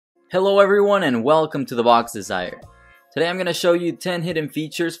Hello everyone and welcome to the Box Desire. Today I'm going to show you 10 hidden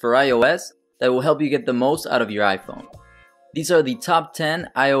features for iOS that will help you get the most out of your iPhone. These are the top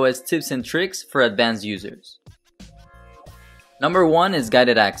 10 iOS tips and tricks for advanced users. Number 1 is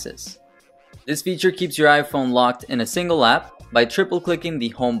guided access. This feature keeps your iPhone locked in a single app by triple clicking the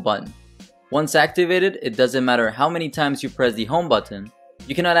home button. Once activated, it doesn't matter how many times you press the home button,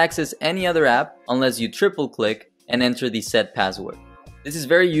 you cannot access any other app unless you triple click and enter the set password. This is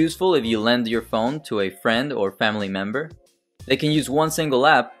very useful if you lend your phone to a friend or family member. They can use one single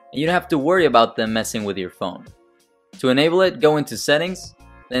app and you don't have to worry about them messing with your phone. To enable it, go into Settings,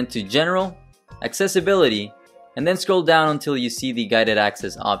 then to General, Accessibility, and then scroll down until you see the guided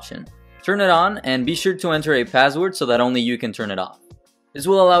access option. Turn it on and be sure to enter a password so that only you can turn it off. This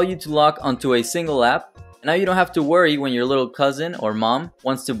will allow you to lock onto a single app, and now you don't have to worry when your little cousin or mom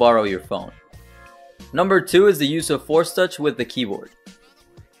wants to borrow your phone. Number 2 is the use of Force Touch with the keyboard.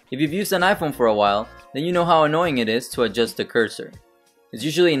 If you've used an iPhone for a while, then you know how annoying it is to adjust the cursor. It's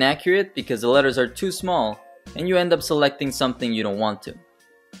usually inaccurate because the letters are too small and you end up selecting something you don't want to.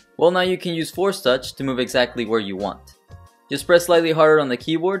 Well, now you can use Force Touch to move exactly where you want. Just press slightly harder on the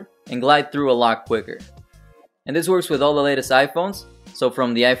keyboard and glide through a lot quicker. And this works with all the latest iPhones, so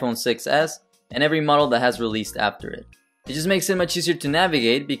from the iPhone 6s and every model that has released after it. It just makes it much easier to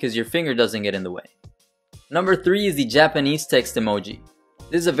navigate because your finger doesn't get in the way. Number 3 is the Japanese text emoji.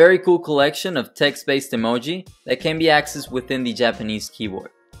 This is a very cool collection of text-based emoji that can be accessed within the Japanese keyboard.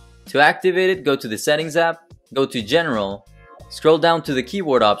 To activate it, go to the Settings app, go to General, scroll down to the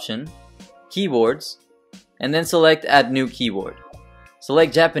keyboard option, Keyboards, and then select Add New Keyboard.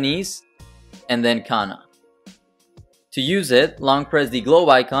 Select Japanese, and then Kana. To use it, long press the globe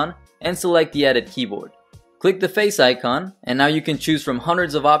icon and select the added keyboard. Click the face icon, and now you can choose from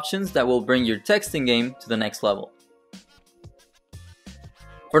hundreds of options that will bring your texting game to the next level.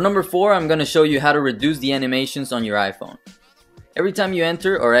 For number 4, I'm going to show you how to reduce the animations on your iPhone. Every time you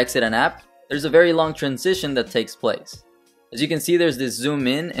enter or exit an app, there's a very long transition that takes place. As you can see, there's this zoom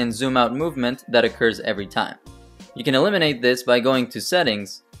in and zoom out movement that occurs every time. You can eliminate this by going to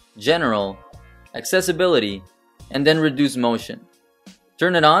Settings, General, Accessibility, and then Reduce Motion.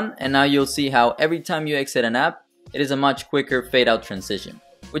 Turn it on and now you'll see how every time you exit an app, it is a much quicker fade out transition,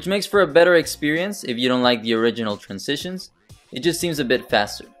 which makes for a better experience if you don't like the original transitions. It just seems a bit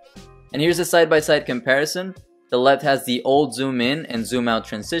faster. And here's a side-by-side comparison. The left has the old zoom in and zoom out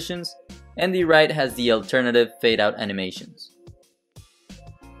transitions, and the right has the alternative fade out animations.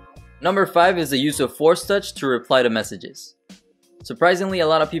 Number 5 is the use of Force Touch to reply to messages. Surprisingly, a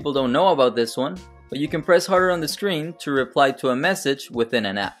lot of people don't know about this one, but you can press harder on the screen to reply to a message within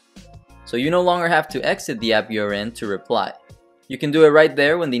an app. So you no longer have to exit the app you're in to reply. You can do it right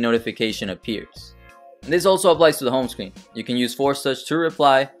there when the notification appears. And this also applies to the home screen. You can use Force Touch to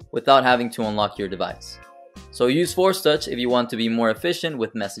reply without having to unlock your device. So use Force Touch if you want to be more efficient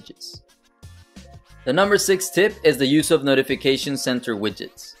with messages. The number 6 tip is the use of Notification Center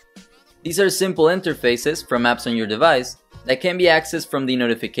widgets. These are simple interfaces from apps on your device that can be accessed from the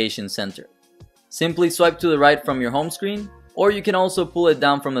Notification Center. Simply swipe to the right from your home screen, or you can also pull it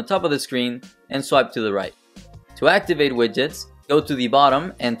down from the top of the screen and swipe to the right. To activate widgets, go to the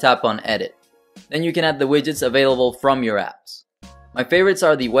bottom and tap on Edit. Then you can add the widgets available from your apps. My favorites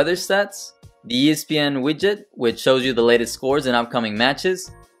are the weather stats, the ESPN widget, which shows you the latest scores and upcoming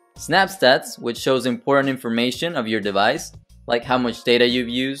matches, Snap Stats, which shows important information of your device, like how much data you've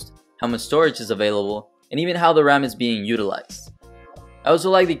used, how much storage is available, and even how the RAM is being utilized. I also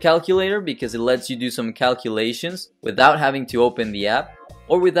like the calculator because it lets you do some calculations without having to open the app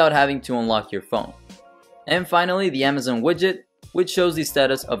or without having to unlock your phone. And finally, the Amazon widget, which shows the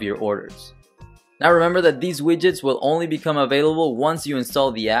status of your orders. Now remember that these widgets will only become available once you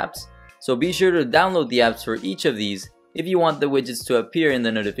install the apps, so be sure to download the apps for each of these if you want the widgets to appear in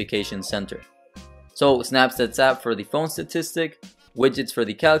the notification center. So Snapstats app for the phone statistic, widgets for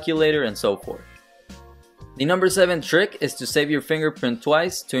the calculator, and so forth. The number 7 trick is to save your fingerprint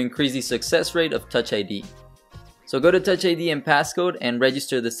twice to increase the success rate of Touch ID. So go to Touch ID and passcode and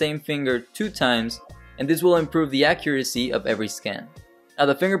register the same finger 2 times, and this will improve the accuracy of every scan. Now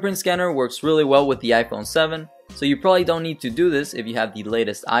the fingerprint scanner works really well with the iPhone 7, so you probably don't need to do this if you have the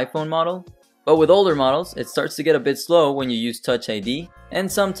latest iPhone model, but with older models it starts to get a bit slow when you use Touch ID,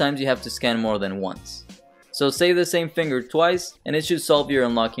 and sometimes you have to scan more than once. So save the same finger twice and it should solve your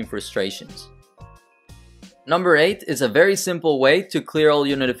unlocking frustrations. Number 8 is a very simple way to clear all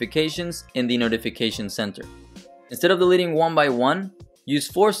your notifications in the notification center. Instead of deleting one by one, use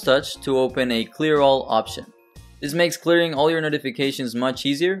Force Touch to open a Clear All option. This makes clearing all your notifications much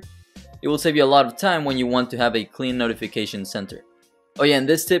easier. It will save you a lot of time when you want to have a clean notification center. Oh yeah, and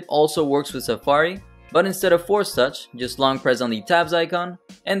this tip also works with Safari, but instead of force touch, just long press on the tabs icon,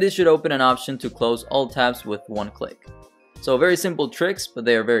 and this should open an option to close all tabs with one click. So very simple tricks, but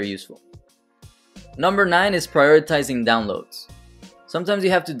they are very useful. Number 9 is prioritizing downloads. Sometimes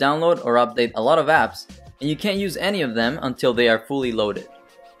you have to download or update a lot of apps, and you can't use any of them until they are fully loaded.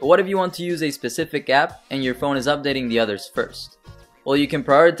 But what if you want to use a specific app and your phone is updating the others first? Well, you can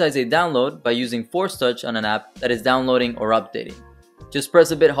prioritize a download by using force touch on an app that is downloading or updating. Just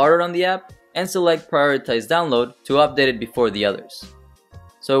press a bit harder on the app and select prioritize download to update it before the others.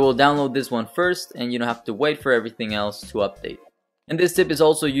 So it will download this one first and you don't have to wait for everything else to update. And this tip is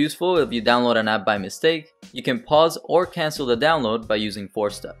also useful if you download an app by mistake. You can pause or cancel the download by using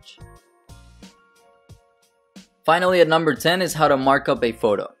force touch. Finally, at number 10 is how to mark up a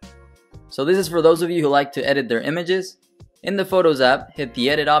photo. So this is for those of you who like to edit their images. In the Photos app, hit the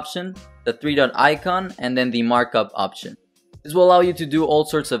edit option, the 3-dot icon, and then the markup option. This will allow you to do all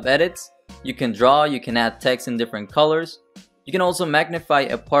sorts of edits. You can draw, you can add text in different colors. You can also magnify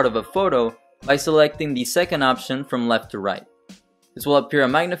a part of a photo by selecting the second option from left to right. This will appear a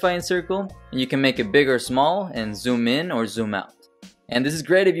magnifying circle, and you can make it big or small and zoom in or zoom out. And this is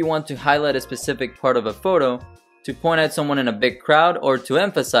great if you want to highlight a specific part of a photo, to point at someone in a big crowd, or to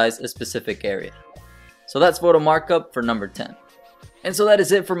emphasize a specific area. So that's photo markup for number 10. And so that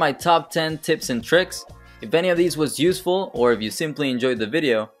is it for my top 10 tips and tricks. If any of these was useful, or if you simply enjoyed the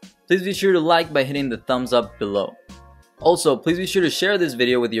video, please be sure to like by hitting the thumbs up below. Also, please be sure to share this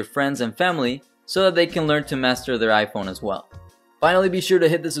video with your friends and family so that they can learn to master their iPhone as well. Finally, be sure to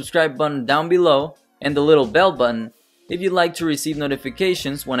hit the subscribe button down below and the little bell button if you'd like to receive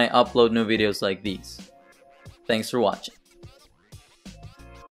notifications when I upload new videos like these. Thanks for watching.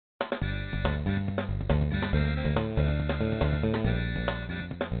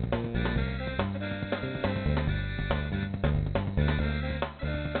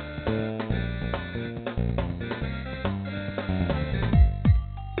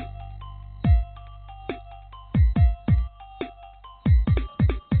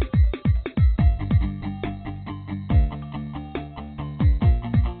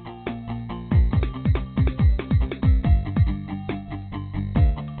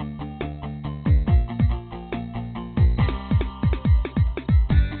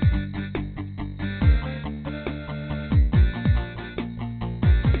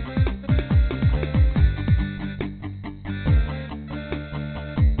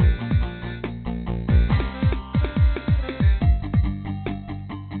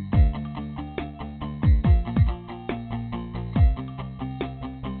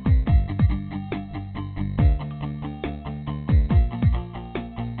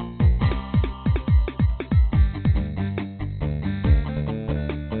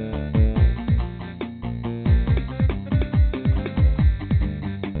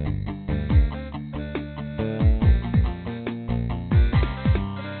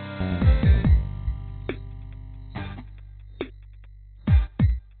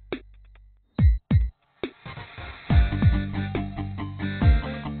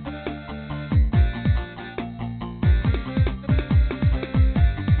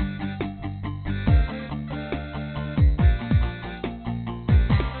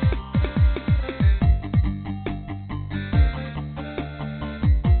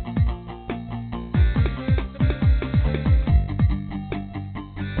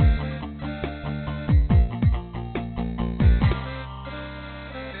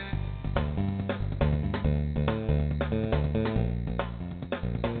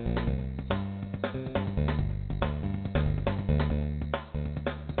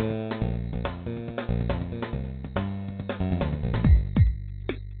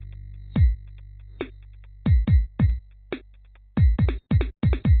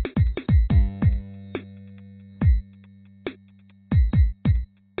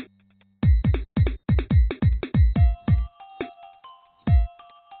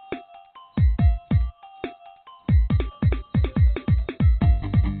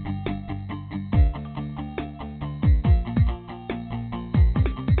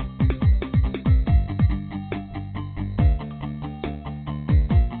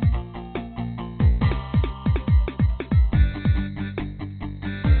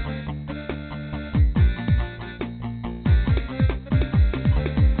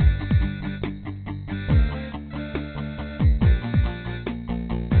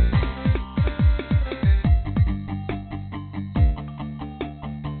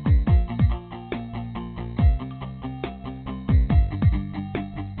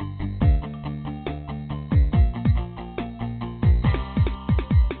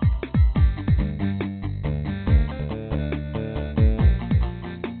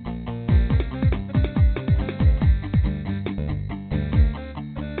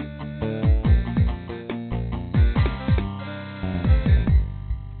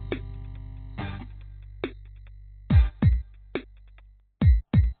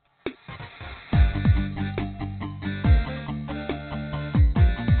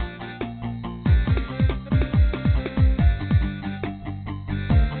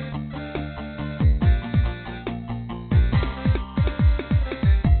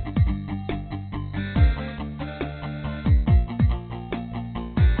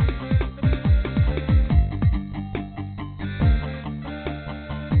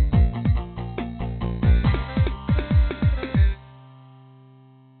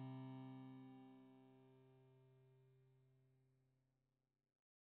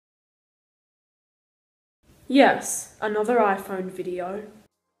 Yes, another iPhone video.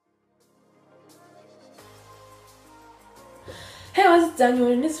 Hey guys, it's Daniel,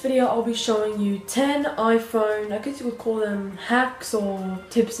 and in this video I'll be showing you 10 iPhone, I guess you would call them hacks or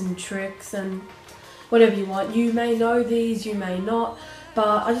tips and tricks and whatever you want. You may know these, you may not,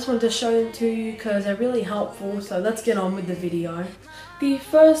 but I just wanted to show them to you because they're really helpful, so let's get on with the video. The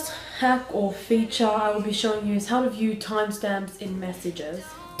first hack or feature I will be showing you is how to view timestamps in messages.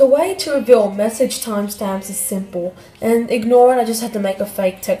 The way to reveal message timestamps is simple, and ignore it, I just had to make a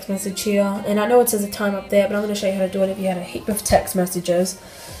fake text message here, and I know it says a time up there, but I'm going to show you how to do it if you had a heap of text messages.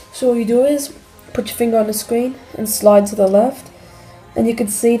 So all you do is put your finger on the screen and slide to the left, and you can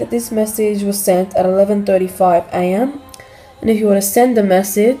see that this message was sent at 11:35 AM, and if you want to send a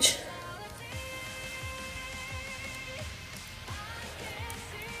message,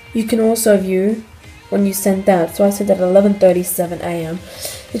 you can also view when you sent that. So I sent at 11:37 AM.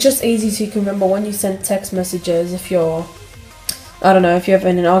 It's just easy so you can remember when you send text messages. If you're, I don't know, if you're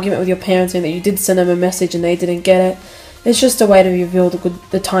having an argument with your parents saying that you did send them a message and they didn't get it, it's just a way to reveal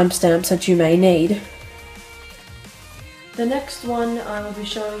the timestamps that you may need. The next one I will be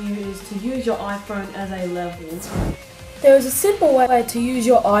showing you is to use your iPhone as a level. There is a simple way to use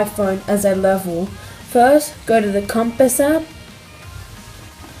your iPhone as a level. First, go to the compass app.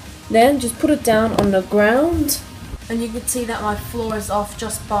 Then just put it down on the ground, and you can see that my floor is off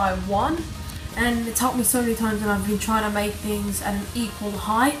just by 1, and it's helped me so many times when I've been trying to make things at an equal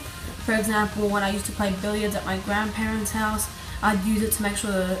height. For example, when I used to play billiards at my grandparents' house, I'd use it to make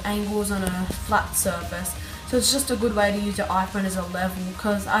sure the angle's on a flat surface. So it's just a good way to use your iPhone as a level,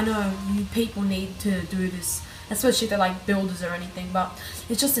 because I know people need to do this, especially if they're like builders or anything, but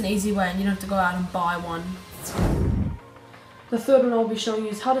it's just an easy way and you don't have to go out and buy one. The third one I'll be showing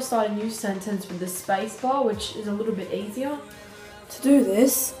you is how to start a new sentence with the space bar, which is a little bit easier. To do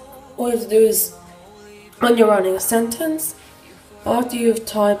this, all you have to do is, when you're writing a sentence, after you've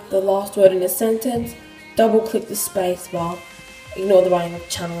typed the last word in a sentence, double click the space bar. Ignore the writing of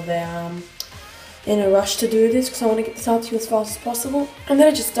channel there. I'm in a rush to do this because I want to get this out to you as fast as possible. And then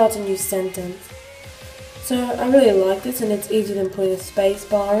it just starts a new sentence. So I really like this, and it's easier than putting a space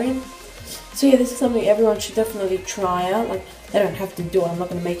bar in. So yeah, this is something everyone should definitely try out. Like, they don't have to do it, I'm not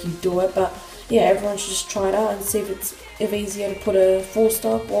going to make you do it, but yeah, everyone should just try it out and see if it's easier to put a full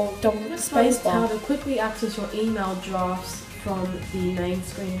stop or double the space bar. How to quickly access your email drafts from the main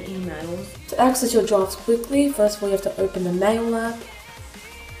screen emails. To access your drafts quickly, first of all you have to open the mail app,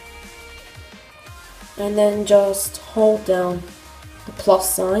 and then just hold down the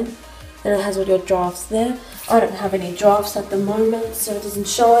plus sign, and it has all your drafts there. I don't have any drafts at the moment, so it doesn't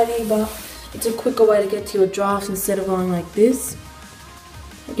show any, but it's a quicker way to get to your drafts instead of going like this,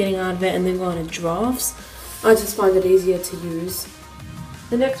 getting out of it and then going to drafts. I just find it easier to use.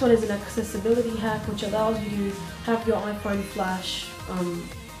 The next one is an accessibility hack, which allows you to have your iPhone flash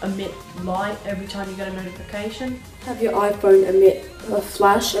emit light every time you get a notification. Have your iPhone emit a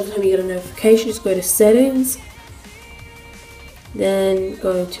flash every time you get a notification. Just go to settings, then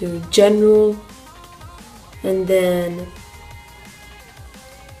go to general, and then,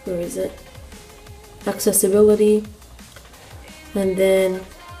 where is it? Accessibility, and then,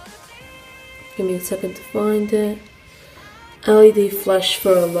 give me a second to find it, LED flash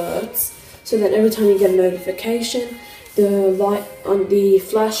for alerts, so that every time you get a notification, the light on the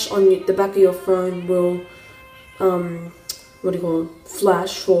flash on the back of your phone will,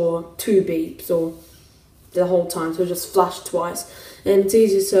 flash for 2 beeps or the whole time, so just flash twice. And it's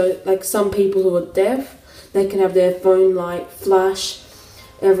easier, so like some people who are deaf, they can have their phone light flash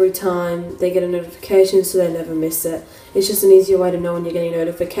every time they get a notification, so they never miss it. It's just an easier way to know when you're getting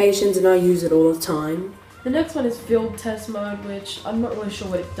notifications, and I use it all the time. The next one is field test mode, which I'm not really sure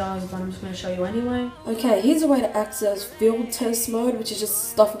what it does, but I'm just going to show you anyway. Okay, here's a way to access field test mode, which is just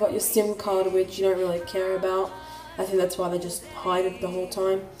stuff about your SIM card which you don't really care about. I think that's why they just hide it the whole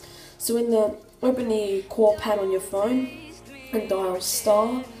time. So open the call pad on your phone and dial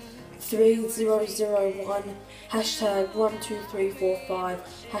 *3001 #12345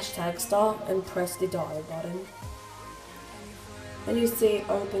 #* and press the dial button. And you see it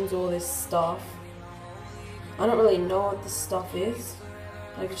opens all this stuff. I don't really know what this stuff is.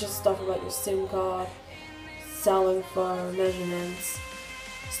 Like, it's just stuff about your SIM card, cell info, measurements,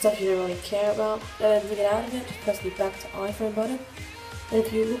 stuff you don't really care about. And to get out of it, just press the back to iPhone button. And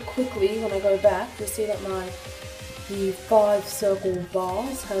if you look quickly, when I go back, you'll see that the 5 circle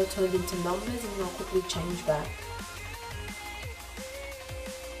bars have turned into numbers, and I'll quickly change back.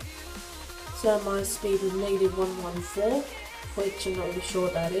 So my speed is -114, which I'm not really sure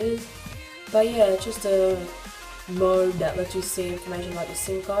what that is. But yeah, it's just a mode that lets you see information about your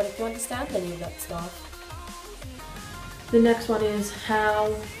SIM card if you understand any of that stuff. The next one is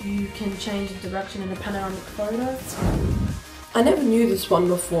how you can change the direction in a panoramic photo. I never knew this one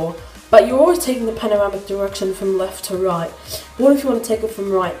before, but you're always taking the panoramic direction from left to right. What if you want to take it from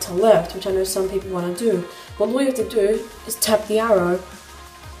right to left, which I know some people want to do? Well, all you have to do is tap the arrow,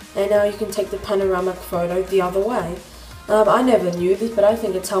 and now you can take the panoramic photo the other way. I never knew this, but I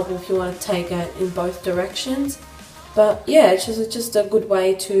think it's helpful if you want to take it in both directions. But yeah, it's just a good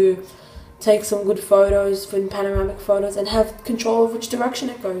way to take some good photos, panoramic photos, and have control of which direction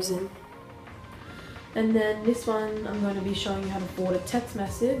it goes in. And then this one, I'm going to be showing you how to forward a text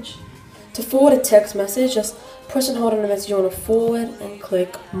message. To forward a text message, just press and hold on the message you want to forward and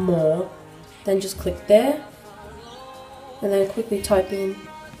click more. Then just click there, and then quickly type in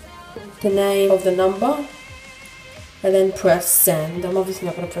the name of the number, and then press send. I'm obviously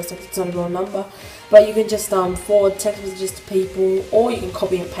not going to press it because it's not a real number, but you can just forward text messages to people, or you can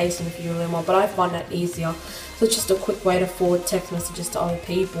copy and paste them if you really want, but I find that easier. So it's just a quick way to forward text messages to other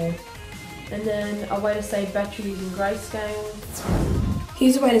people. And then a way to save battery using grayscale.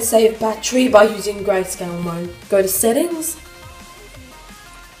 Here's a way to save battery by using grayscale mode. Go to settings,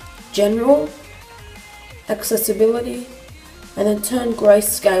 general, accessibility, and then turn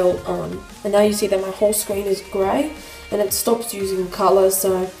grayscale on. And now you see that my whole screen is grey, and it stops using colours.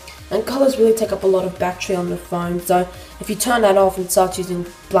 And colours really take up a lot of battery on the phone. So if you turn that off and start using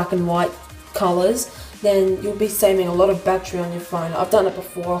black and white colours, then you'll be saving a lot of battery on your phone. I've done it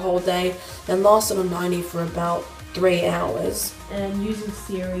before a whole day and lasted on 90 for about 3 hours. And using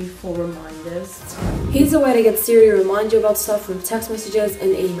Siri for reminders. Here's a way to get Siri to remind you about stuff from text messages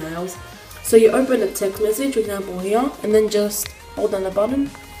and emails. So you open a text message, for example here, and then just hold on the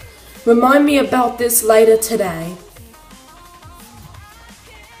button. Remind me about this later today.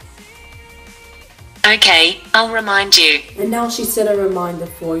 Okay, I'll remind you. And now she set a reminder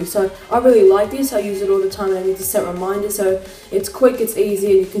for you. So I really like this. I use it all the time and I need to set reminders. So it's quick, it's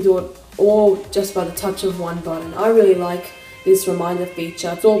easy, and you can do it all just by the touch of one button. I really like this reminder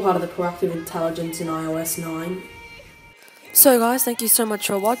feature. It's all part of the proactive intelligence in iOS 9. So guys, thank you so much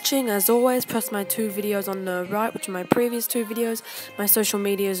for watching. As always, press my 2 videos on the right, which are my previous 2 videos. My social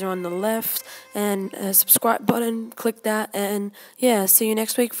medias are on the left, and a subscribe button, click that, and yeah, see you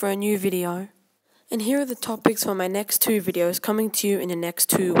next week for a new video. And here are the topics for my next 2 videos coming to you in the next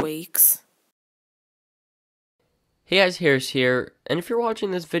 2 weeks. Hey guys, Harris here, and if you're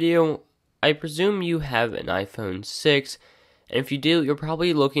watching this video, I presume you have an iPhone 6, and if you do, you're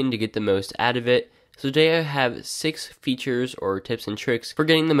probably looking to get the most out of it. So today I have 6 features or tips and tricks for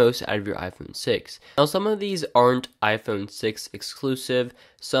getting the most out of your iPhone 6. Now some of these aren't iPhone 6 exclusive,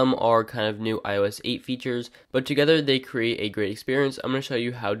 some are kind of new iOS 8 features, but together they create a great experience. I'm going to show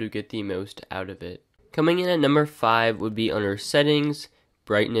you how to get the most out of it. Coming in at number 5 would be under settings,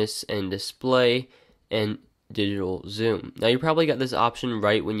 brightness and display, and digital zoom. Now you probably got this option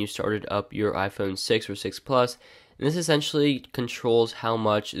right when you started up your iPhone 6 or 6 Plus, and this essentially controls how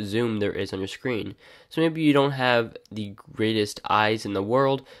much zoom there is on your screen. So maybe you don't have the greatest eyes in the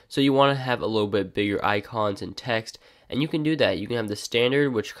world, so you want to have a little bit bigger icons and text, and you can do that. You can have the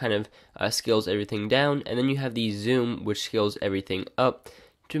standard, which kind of scales everything down, and then you have the zoom, which scales everything up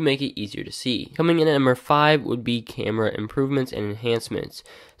to make it easier to see. Coming in at number 5 would be camera improvements and enhancements.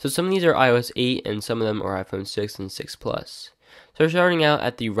 So some of these are iOS 8 and some of them are iPhone 6 and 6 Plus. So starting out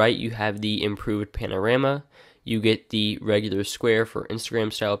at the right, you have the improved panorama. You get the regular square for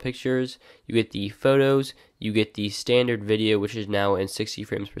Instagram style pictures, you get the photos, you get the standard video, which is now in 60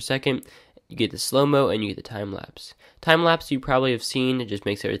 frames per second, you get the slow-mo, and you get the time-lapse. Time-lapse you probably have seen, it just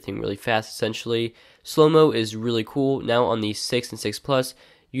makes everything really fast essentially. Slow-mo is really cool. Now on the 6 and 6 Plus,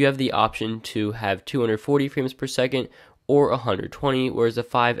 you have the option to have 240 frames per second or 120, whereas the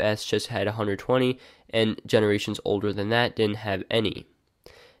 5S just had 120, and generations older than that didn't have any.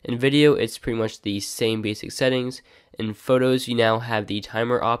 In video, it's pretty much the same basic settings. In photos, you now have the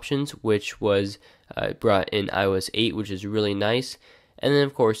timer options, which was brought in iOS 8, which is really nice. And then,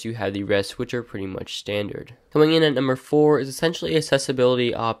 of course, you have the rest, which are pretty much standard. Coming in at number 4 is essentially an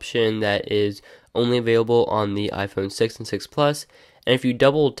accessibility option that is only available on the iPhone 6 and 6 Plus. And if you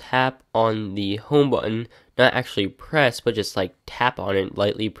double tap on the home button, not actually press, but just like tap on it,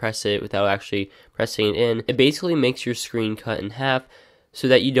 lightly press it without actually pressing it in, it basically makes your screen cut in half, so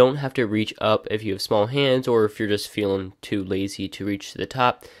that you don't have to reach up if you have small hands, or if you're just feeling too lazy to reach to the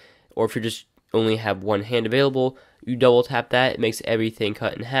top, or if you just only have one hand available, you double tap that, it makes everything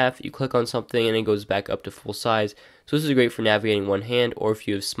cut in half, you click on something and it goes back up to full size. So this is great for navigating one hand or if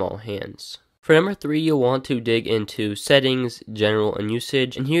you have small hands. For number 3, you'll want to dig into settings, general, and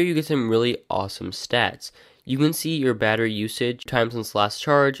usage, and here you get some really awesome stats. you can see your battery usage, time since last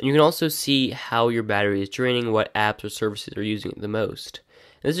charge, and you can also see how your battery is draining, what apps or services are using it the most.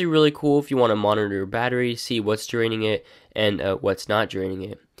 This is really cool if you want to monitor your battery, see what's draining it, and what's not draining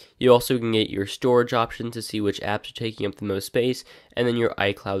it. You also can get your storage options to see which apps are taking up the most space, and then your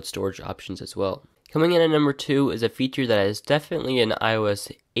iCloud storage options as well. Coming in at number 2 is a feature that is definitely an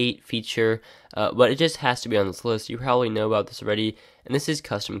iOS 8 feature, but it just has to be on this list. You probably know about this already, and this is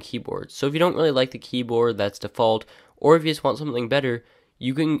custom keyboards. So if you don't really like the keyboard that's default, or if you just want something better,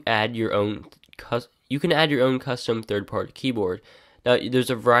 you can add your own custom third-party keyboard. Now, there's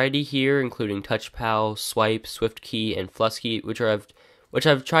a variety here, including TouchPal, Swipe, SwiftKey, and Flusky, which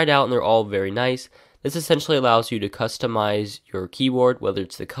I've tried out, and they're all very nice. This essentially allows you to customize your keyboard, whether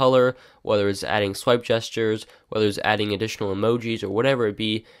it's the color, whether it's adding swipe gestures, whether it's adding additional emojis, or whatever it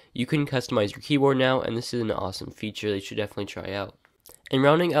be. You can customize your keyboard now, and this is an awesome feature that you should definitely try out. And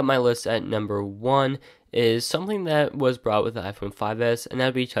rounding up my list at number 1 is something that was brought with the iPhone 5S, and that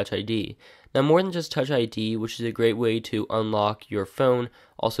would be Touch ID. Now, more than just Touch ID, which is a great way to unlock your phone,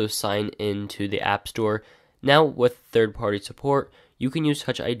 also sign into the App Store. Now, with third-party support, you can use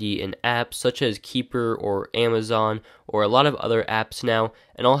Touch ID in apps such as Keeper or Amazon or a lot of other apps now,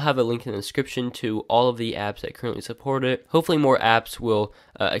 and I'll have a link in the description to all of the apps that currently support it. Hopefully more apps will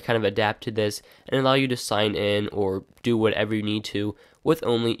kind of adapt to this and allow you to sign in or do whatever you need to with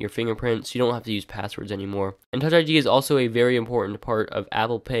only your fingerprints. You don't have to use passwords anymore. And Touch ID is also a very important part of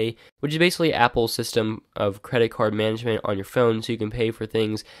Apple Pay, which is basically Apple's system of credit card management on your phone, so you can pay for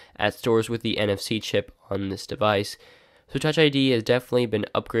things at stores with the NFC chip on this device. So Touch ID has definitely been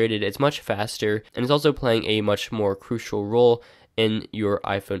upgraded. It's much faster, and it's also playing a much more crucial role in your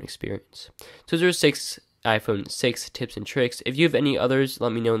iPhone experience. So those are 6 iPhone 6 tips and tricks. If you have any others,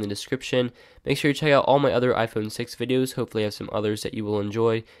 let me know in the description. Make sure you check out all my other iPhone 6 videos. Hopefully I have some others that you will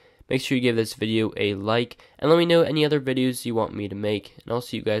enjoy. Make sure you give this video a like, and let me know any other videos you want me to make, and I'll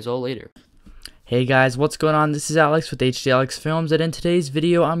see you guys all later. Hey guys, what's going on? This is Alex with HD Alex Films, and in today's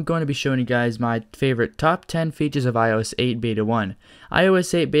video I'm going to be showing you guys my favorite top 10 features of iOS 8 Beta 1.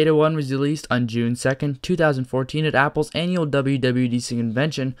 iOS 8 Beta 1 was released on June 2nd, 2014 at Apple's annual WWDC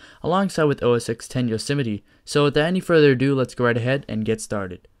convention alongside with OS X 10 Yosemite. So without any further ado, let's go right ahead and get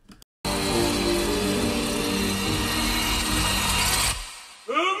started.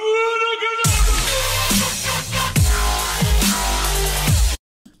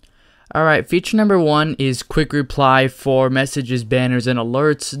 Alright, feature number 1 is quick reply for messages, banners, and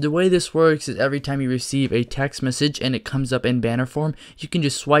alerts. The way this works is every time you receive a text message and it comes up in banner form, you can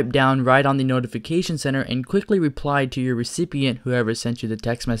just swipe down right on the notification center and quickly reply to your recipient, whoever sent you the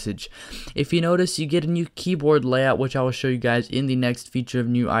text message. If you notice, you get a new keyboard layout, which I will show you guys in the next feature of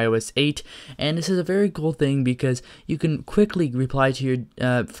new iOS 8. And this is a very cool thing because you can quickly reply to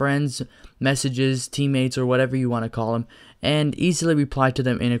your friends, messages, teammates, or whatever you want to call them, and easily reply to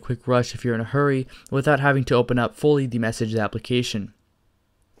them in a quick rush if you're in a hurry without having to open up fully the message application.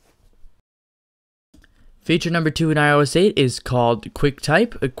 Feature number 2 in iOS 8 is called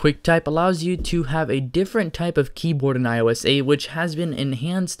QuickType. QuickType allows you to have a different type of keyboard in iOS 8, which has been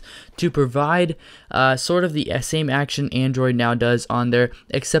enhanced to provide sort of the same action Android now does on there,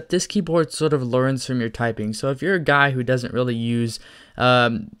 except this keyboard sort of learns from your typing. So if you're a guy who doesn't really use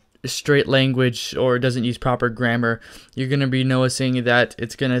straight language or doesn't use proper grammar, you're going to be noticing that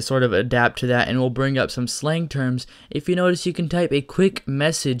it's going to sort of adapt to that and will bring up some slang terms. If you notice, you can type a quick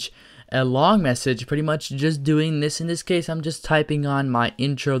message, a long message, pretty much just doing this. In this case, I'm just typing on my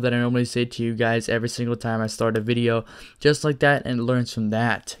intro that I normally say to you guys every single time I start a video, just like that, and it learns from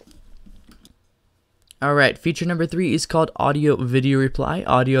that. Alright, feature number 3 is called Audio Video Reply.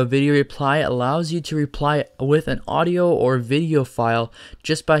 Audio Video Reply allows you to reply with an audio or video file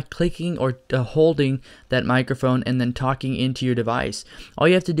just by clicking or holding that microphone and then talking into your device. All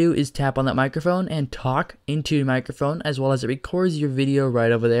you have to do is tap on that microphone and talk into your microphone, as well as it records your video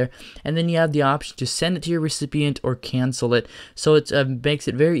right over there, and then you have the option to send it to your recipient or cancel it. So it makes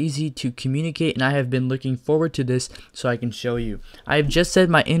it very easy to communicate, and I have been looking forward to this so I can show you. I've just said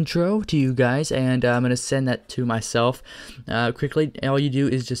my intro to you guys, and I'm going to send that to myself quickly. All you do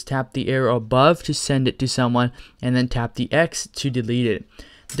is just tap the arrow above to send it to someone, and then tap the X to delete it.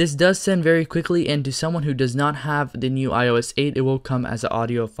 This does send very quickly, and to someone who does not have the new iOS 8, it will come as an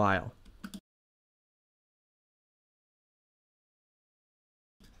audio file.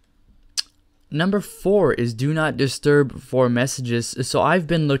 Number 4 is Do Not Disturb for messages. So I've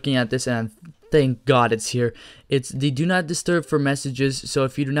been looking at this and I'm thank God it's here. It's the do not disturb for messages. So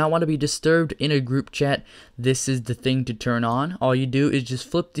if you do not want to be disturbed in a group chat, this is the thing to turn on. All you do is just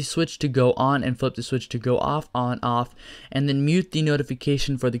flip the switch to go on and flip the switch to go off, on, off, and then mute the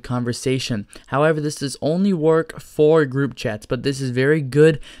notification for the conversation. However, this does only work for group chats, but this is very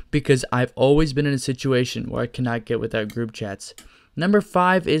good because I've always been in a situation where I cannot get without group chats. Number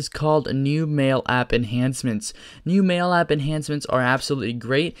 5 is called New Mail App Enhancements. New Mail App Enhancements are absolutely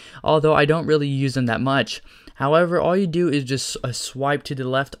great, although I don't really use them that much. However, all you do is just swipe to the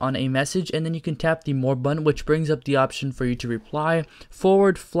left on a message, and then you can tap the More button, which brings up the option for you to reply,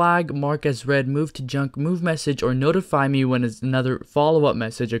 forward, flag, mark as read, move to junk, move message, or notify me when another follow-up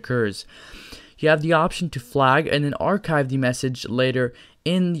message occurs. You have the option to flag and then archive the message later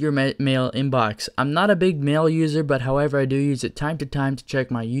in your mail inbox. I'm not a big mail user, but however I do use it time to time to check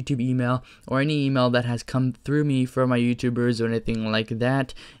my YouTube email or any email that has come through me from my YouTubers or anything like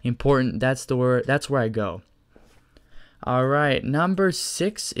that. Important, that's where I go. Alright, number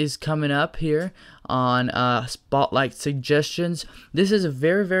 6 is coming up here on Spotlight Suggestions. This is a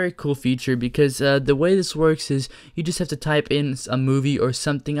very cool feature because the way this works is you just have to type in a movie or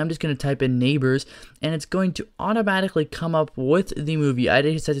something. I'm just going to type in Neighbors, and it's going to automatically come up with the movie. I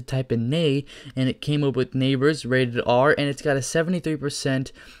just had to type in Nay, and it came up with Neighbors, rated R, and it's got a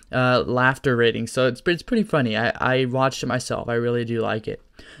 73% laughter rating. So it's pretty funny. I watched it myself. I really do like it.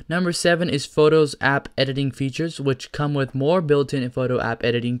 Number 7 is Photos app editing features, which come with more built-in photo app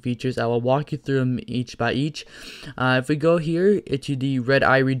editing features. I will walk you through them each by each. If we go here to the red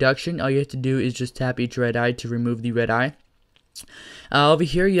eye reduction, all you have to do is just tap each red eye to remove the red eye. Over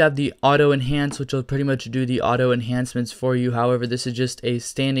here you have the auto enhance, which will pretty much do the auto enhancements for you. However, this is just a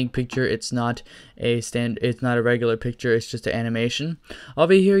standing picture. It's not a regular picture. It's just an animation.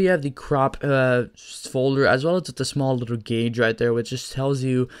 Over here you have the crop folder, as well as the small little gauge right there, which just tells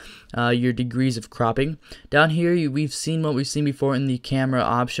you your degrees of cropping. Down here we've seen what we've seen before in the camera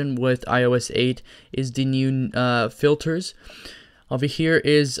option with iOS 8 is the new filters. Over here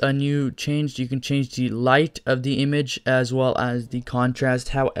is a new change. You can change the light of the image as well as the contrast.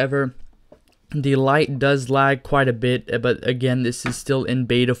 However, the light does lag quite a bit, but again, this is still in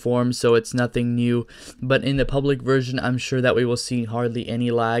beta form, so it's nothing new. But in the public version, I'm sure that we will see hardly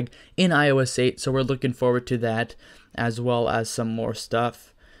any lag in iOS 8, so we're looking forward to that as well as some more stuff.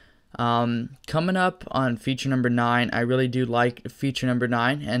 Coming up on feature number 9, I really do like feature number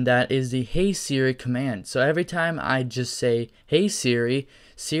 9, and that is the Hey Siri command. So every time I just say Hey Siri,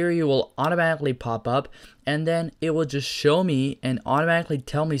 Siri will automatically pop up, and then it will just show me and automatically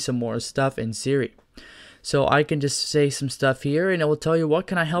tell me some more stuff in Siri. So I can just say some stuff here, and it will tell you what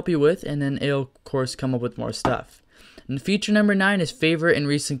can I help you with, and then it'll of course come up with more stuff. And feature number 9 is favorite and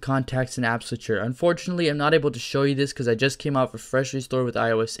recent contacts in App Switcher. Unfortunately, I'm not able to show you this because I just came out for fresh restore with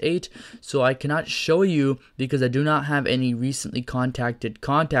iOS 8, so I cannot show you because I do not have any recently contacted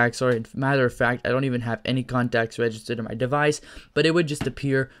contacts, or matter of fact, I don't even have any contacts registered on my device, but it would just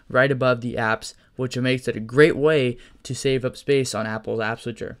appear right above the apps, which makes it a great way to save up space on Apple's App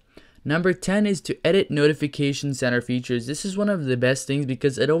Switcher. Number 10 is to edit notification center features. This is one of the best things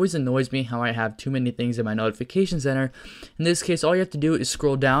because it always annoys me how I have too many things in my notification center. In this case, all you have to do is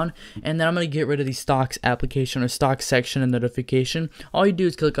scroll down, and then I'm going to get rid of the stocks application or stock section of notification. All you do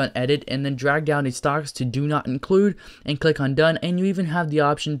is click on edit and then drag down the stocks to do not include and click on done, and you even have the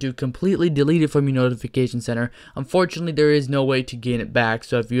option to completely delete it from your notification center. Unfortunately, there is no way to gain it back,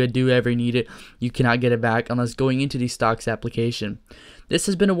 so if you do ever need it, you cannot get it back unless going into the stocks application. This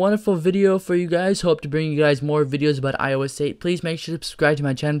has been a wonderful video for you guys. Hope to bring you guys more videos about iOS 8. Please make sure to subscribe to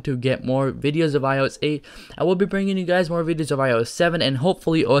my channel to get more videos of iOS 8. I will be bringing you guys more videos of iOS 7 and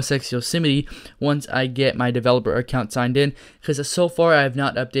hopefully OS X Yosemite once I get my developer account signed in, because so far I have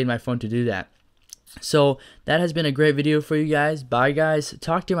not updated my phone to do that. So that has been a great video for you guys. Bye guys.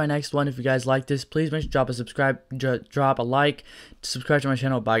 Talk to you in my next one. If you guys like this, please make sure to drop a subscribe, drop a like, subscribe to my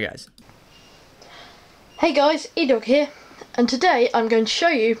channel. Bye guys. Hey guys, eDog here. And today I'm going to show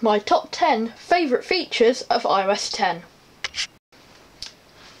you my top 10 favourite features of iOS 10.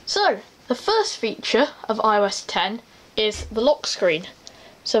 So, the first feature of iOS 10 is the lock screen.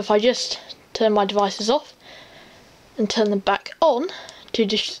 So if I just turn my devices off and turn them back on to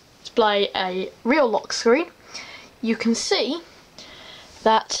display a real lock screen, you can see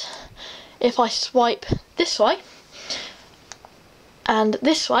that if I swipe this way and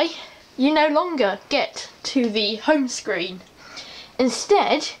this way, you no longer get to the home screen.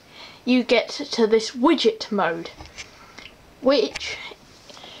 Instead, you get to this widget mode, which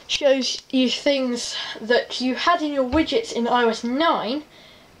shows you things that you had in your widgets in iOS 9,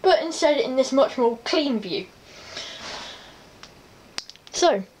 but instead in this much more clean view.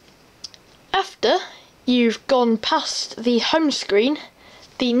 So, after you've gone past the home screen,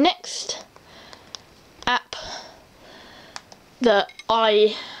 the next app that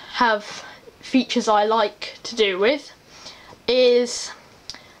I have features I like to do with is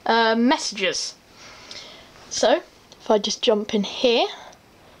messages. So if I just jump in here,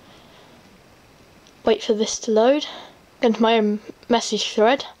 wait for this to load, go into my own message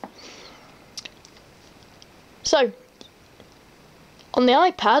thread. So on the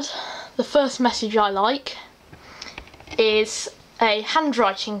iPad, the first message I like is a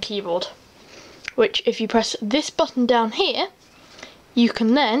handwriting keyboard, which if you press this button down here, you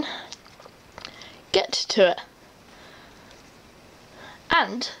can then get to it.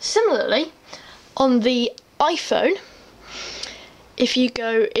 And similarly, on the iPhone, if you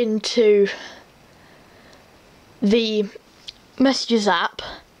go into the Messages app,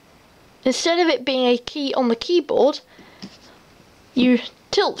 instead of it being a key on the keyboard, you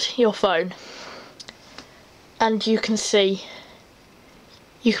tilt your phone and you can see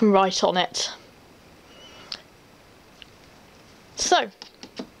you can write on it. So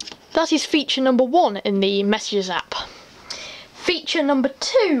that is feature number 1 in the Messages app. Feature number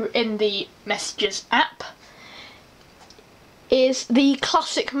 2 in the Messages app is the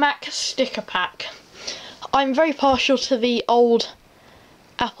classic Mac sticker pack. I'm very partial to the old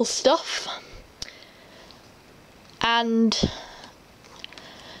Apple stuff, and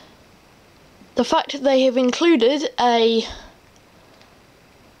the fact that they have included a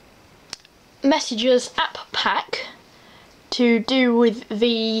Messages app pack to do with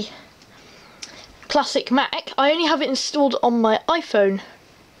the classic Mac. I only have it installed on my iPhone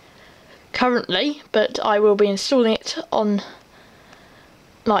currently, but I will be installing it on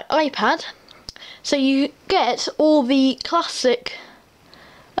my iPad. So you get all the classic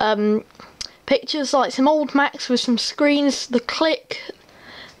pictures, like some old Macs with some screens, the click,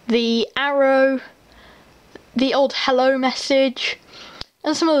 the arrow, the old hello message,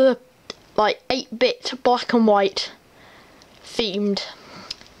 and some of the like 8-bit black and white themed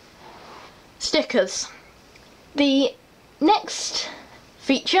stickers. The next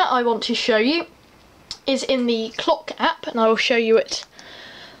feature I want to show you is in the clock app, and I will show you it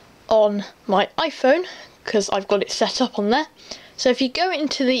on my iPhone because I've got it set up on there. So if you go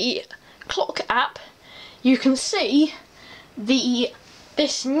into the clock app, you can see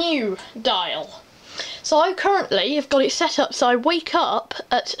this new dial. So I currently have got it set up so I wake up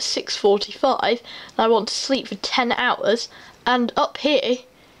at 6:45 and I want to sleep for 10 hours, and up here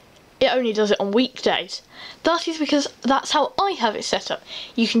it only does it on weekdays. That is because that's how I have it set up.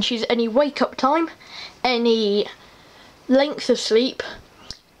 You can choose any wake up time, any length of sleep,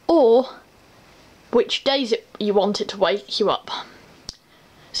 or which days you want it to wake you up.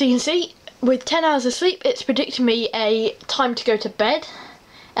 So you can see with 10 hours of sleep it's predicting me a time to go to bed,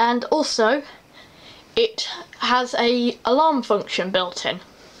 and also it has a alarm function built in.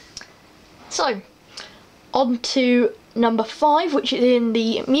 So on to number 5, which is in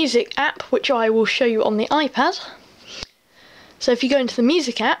the music app, which I will show you on the iPad. So if you go into the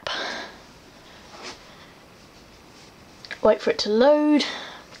music app, wait for it to load.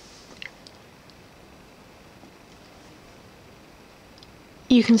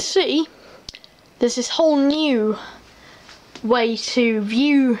 You can see there's this whole new way to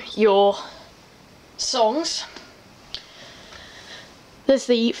view your songs. There's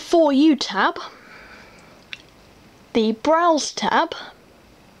the For You tab, the Browse tab,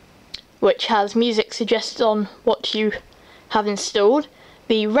 which has music suggested on what you have installed,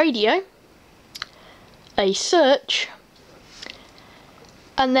 the Radio, a search,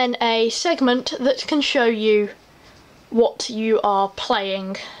 and then a segment that can show you what you are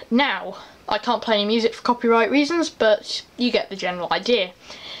playing now. I can't play any music for copyright reasons, but you get the general idea.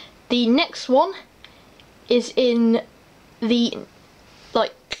 The next one is in the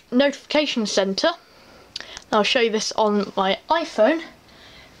notification center. I'll show you this on my iPhone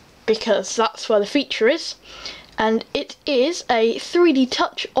because that's where the feature is, and it is a 3D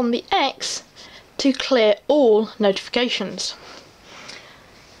touch on the X to clear all notifications.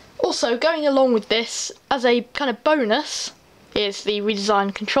 Also, going along with this as a kind of bonus is the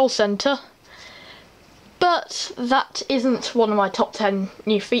redesigned control center, but that isn't one of my top 10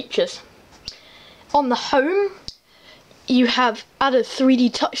 new features. On the home, you have added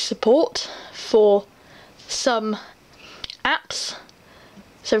 3D touch support for some apps.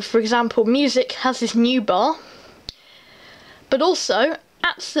 So for example, music has this new bar, but also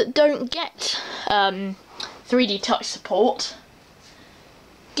apps that don't get 3D touch support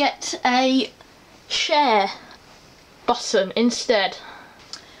get a share button instead.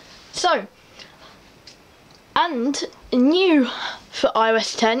 So, and a new for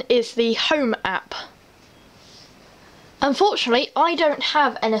iOS 10 is the Home app. Unfortunately, I don't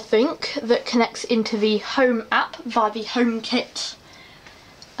have anything that connects into the Home app via the HomeKit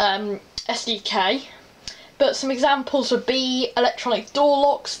SDK, but some examples would be electronic door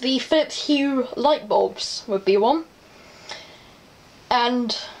locks. The Philips Hue light bulbs would be one.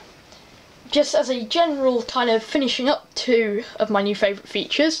 And just as a general kind of finishing up two of my new favourite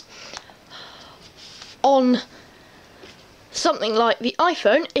features, on something like the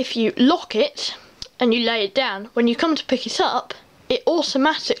iPhone, if you lock it and you lay it down, when you come to pick it up, it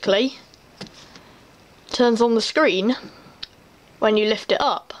automatically turns on the screen when you lift it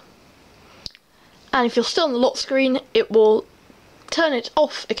up. And if you're still on the lock screen, it will turn it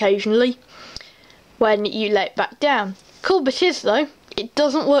off occasionally when you lay it back down. Cool bit is though, it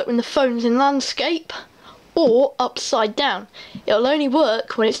doesn't work when the phone's in landscape or upside down. It'll only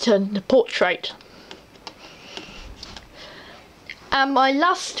work when it's turned into portrait. And my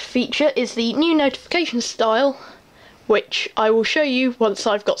last feature is the new notification style, which I will show you once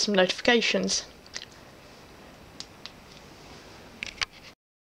I've got some notifications.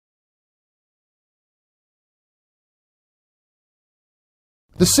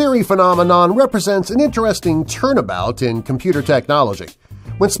 The Siri phenomenon represents an interesting turnabout in computer technology.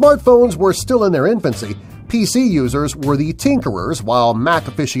 When smartphones were still in their infancy, PC users were the tinkerers while Mac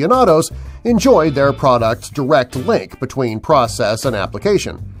aficionados enjoyed their product's direct link between process and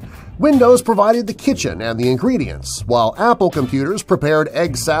application. Windows provided the kitchen and the ingredients, while Apple computers prepared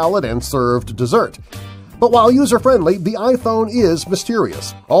egg salad and served dessert. But while user-friendly, the iPhone is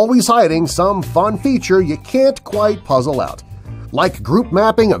mysterious, always hiding some fun feature you can't quite puzzle out. Like group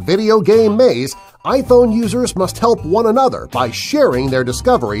mapping a video game maze, iPhone users must help one another by sharing their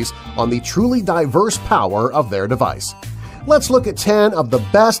discoveries on the truly diverse power of their device. Let's look at 10 of the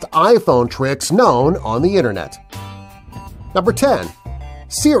best iPhone tricks known on the Internet. Number 10.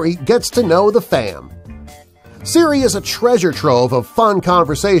 Siri gets to know the fam. Siri is a treasure trove of fun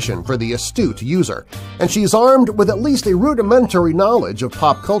conversation for the astute user, and she's armed with at least a rudimentary knowledge of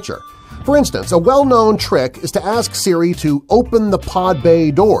pop culture. For instance, a well-known trick is to ask Siri to open the pod bay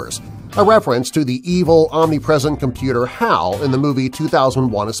doors, a reference to the evil, omnipresent computer HAL in the movie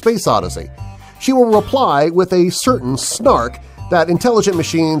 2001: A Space Odyssey. She will reply with a certain snark that intelligent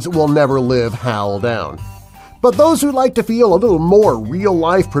machines will never live HAL down. But those who like to feel a little more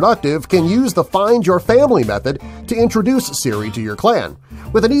real-life productive can use the Find Your Family method to introduce Siri to your clan.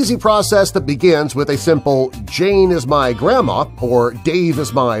 With an easy process that begins with a simple "Jane is my grandma" or "Dave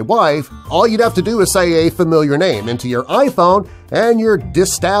is my wife," all you'd have to do is say a familiar name into your iPhone and your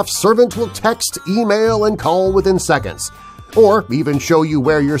distaff servant will text, email, and call within seconds. Or even show you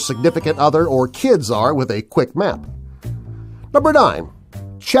where your significant other or kids are with a quick map. Number 9.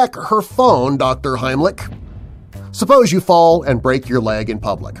 Check her phone, Dr. Heimlich. Suppose you fall and break your leg in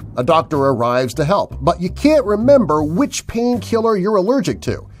public. A doctor arrives to help, but you can't remember which painkiller you're allergic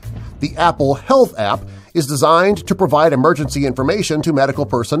to. The Apple Health app is designed to provide emergency information to medical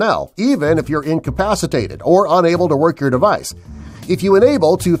personnel, even if you're incapacitated or unable to work your device. If you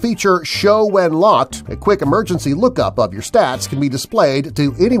enable to feature Show When Locked, a quick emergency lookup of your stats can be displayed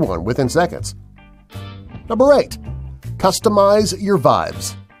to anyone within seconds. Number 8. Customize your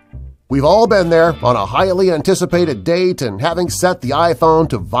vibes. We've all been there on a highly anticipated date and having set the iPhone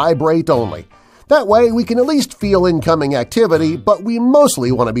to vibrate only. That way we can at least feel incoming activity, but we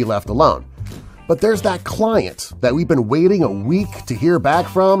mostly want to be left alone. But there's that client that we've been waiting a week to hear back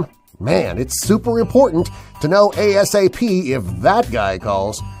from. Man, it's super important to know ASAP if that guy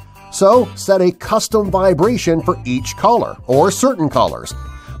calls. So set a custom vibration for each caller, or certain callers.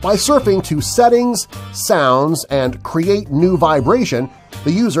 By surfing to Settings, Sounds, and Create New Vibration,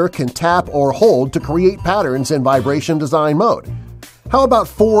 the user can tap or hold to create patterns in vibration design mode. How about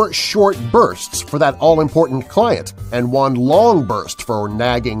 4 short bursts for that all-important client and 1 long burst for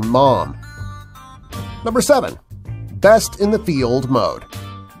nagging mom? Number 7. Best in the Field mode.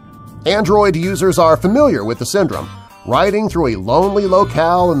 Android users are familiar with the syndrome. Riding through a lonely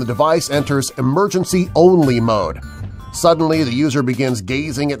locale and the device enters emergency-only mode. Suddenly, the user begins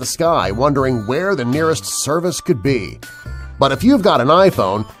gazing at the sky, wondering where the nearest service could be. But if you've got an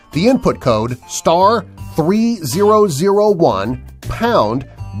iPhone, the input code *3001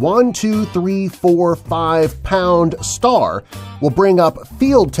 #12345 * will bring up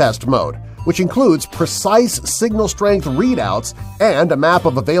Field Test mode, which includes precise signal strength readouts and a map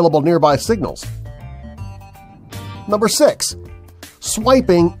of available nearby signals. Number 6.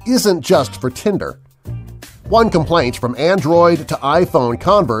 Swiping isn't just for Tinder. One complaint from Android to iPhone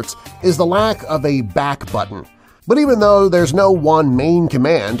converts is the lack of a back button. But even though there's no one main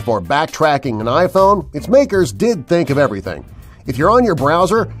command for backtracking an iPhone, its makers did think of everything. If you're on your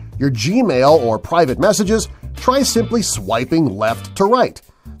browser, your Gmail or private messages, try simply swiping left to right.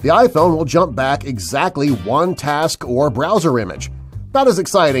 The iPhone will jump back exactly one task or browser image. Not as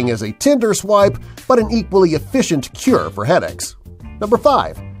exciting as a Tinder swipe, but an equally efficient cure for headaches. Number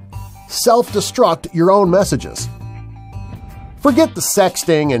 5. Self-destruct your own messages. Forget the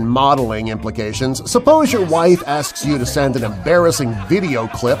sexting and modeling implications. Suppose your wife asks you to send an embarrassing video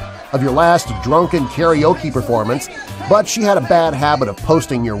clip of your last drunken karaoke performance, but she had a bad habit of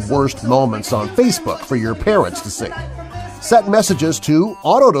posting your worst moments on Facebook for your parents to see. Set messages to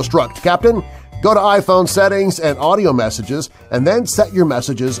auto-destruct, Captain. Go to iPhone settings and audio messages, and then set your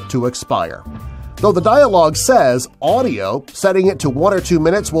messages to expire. Though the dialog says audio, setting it to 1 or 2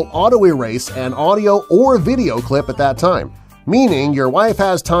 minutes will auto-erase an audio or video clip at that time, meaning your wife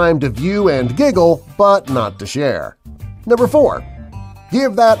has time to view and giggle, but not to share. Number 4.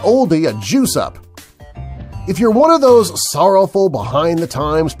 Give that oldie a juice-up. If you're one of those sorrowful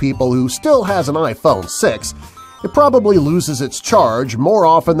behind-the-times people who still has an iPhone 6, it probably loses its charge more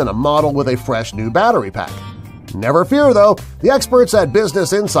often than a model with a fresh new battery pack. Never fear, though. The experts at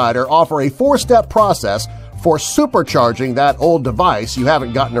Business Insider offer a 4-step process for supercharging that old device you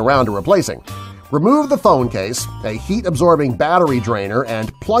haven't gotten around to replacing. Remove the phone case, a heat-absorbing battery drainer,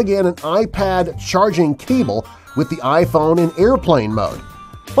 and plug in an iPad charging cable with the iPhone in airplane mode.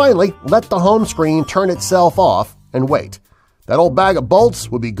 Finally, let the home screen turn itself off and wait. That old bag of bolts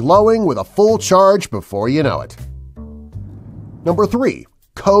will be glowing with a full charge before you know it. Number 3.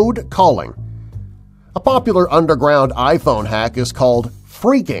 Code calling. A popular underground iPhone hack is called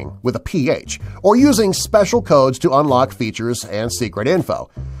phreaking with a PH, or using special codes to unlock features and secret info.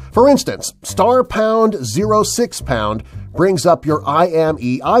 For instance, *#06# brings up your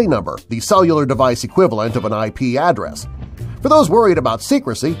IMEI number, the cellular device equivalent of an IP address. For those worried about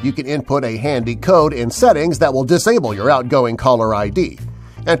secrecy, you can input a handy code in settings that will disable your outgoing caller ID.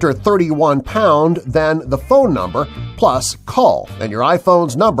 Enter 31#, then the phone number, plus call, and your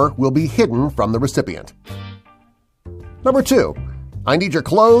iPhone's number will be hidden from the recipient. Number 2. I need your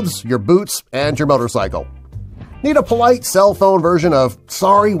clothes, your boots, and your motorcycle. Need a polite cell phone version of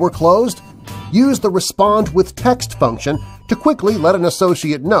 "Sorry, we're closed"? Use the Respond with Text function to quickly let an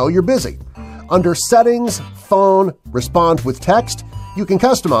associate know you're busy. Under Settings, Phone, Respond with Text, you can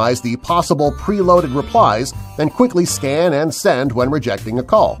customize the possible preloaded replies, then quickly scan and send when rejecting a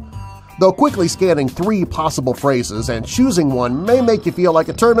call. Though quickly scanning 3 possible phrases and choosing one may make you feel like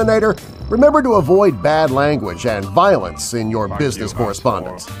a Terminator, remember to avoid bad language and violence in your business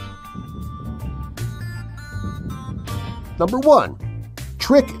correspondence. Number 1.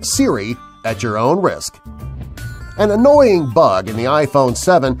 Trick Siri at your own risk. An annoying bug in the iPhone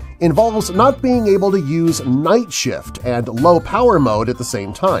 7 involves not being able to use night shift and low power mode at the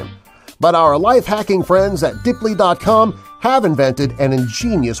same time. But our life-hacking friends at Dipley.com have invented an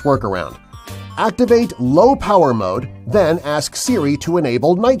ingenious workaround. Activate low power mode, then ask Siri to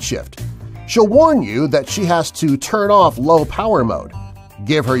enable night shift. She'll warn you that she has to turn off low power mode.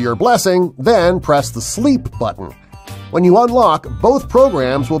 Give her your blessing, then press the sleep button. When you unlock, both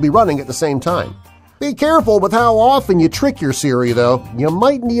programs will be running at the same time. Be careful with how often you trick your Siri, though. You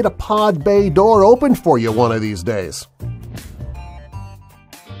might need a pod bay door opened for you one of these days.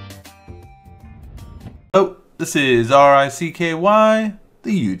 Oh, this is RICKY,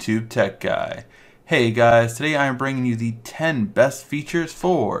 the YouTube Tech Guy. Hey guys, today I am bringing you the 10 best features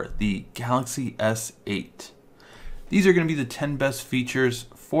for the Galaxy S8. These are going to be the 10 best features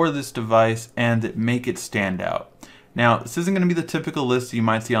for this device and that make it stand out. Now, this isn't going to be the typical list you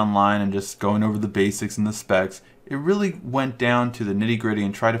might see online and just going over the basics and the specs. It really went down to the nitty-gritty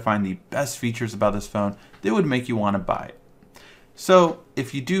and tried to find the best features about this phone that would make you want to buy it. So,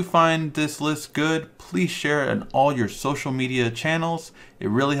 if you do find this list good, please share it on all your social media channels. It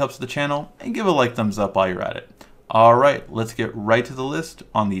really helps the channel, and give a like thumbs up while you're at it. Alright, let's get right to the list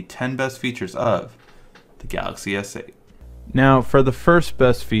on the 10 best features of the Galaxy S8. Now, for the first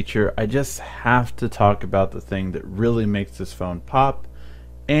best feature, I just have to talk about the thing that really makes this phone pop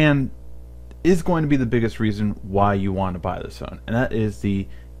and is going to be the biggest reason why you want to buy this phone, and that is the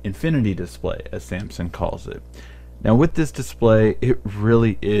infinity display, as Samsung calls it. Now, with this display, it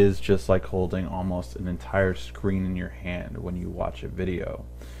really is just like holding almost an entire screen in your hand when you watch a video.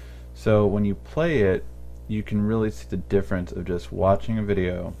 So when you play it, you can really see the difference of just watching a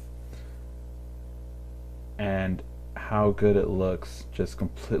video and how good it looks just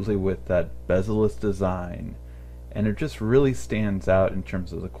completely with that bezel-less design, and it just really stands out in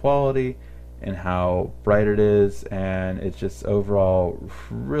terms of the quality and how bright it is, and it's just overall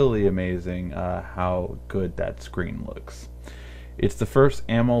really amazing how good that screen looks. It's the first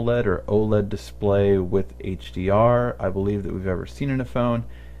AMOLED or OLED display with HDR, I believe, that we've ever seen in a phone.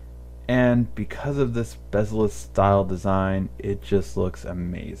 And because of this bezel-less style design, it just looks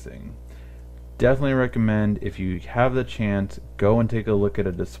amazing. Definitely recommend, if you have the chance, go and take a look at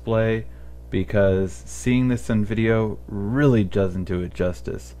a display, because seeing this in video really doesn't do it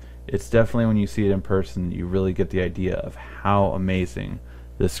justice. It's definitely when you see it in person you really get the idea of how amazing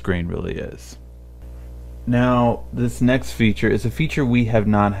this screen really is. Now, this next feature is a feature we have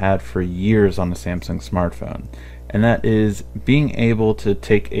not had for years on a Samsung smartphone, and that is being able to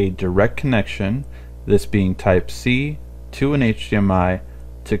take a direct connection, this being Type-C, to an HDMI,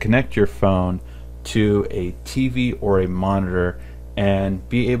 to connect your phone to a TV or a monitor and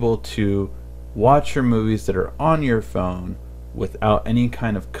be able to watch your movies that are on your phone without any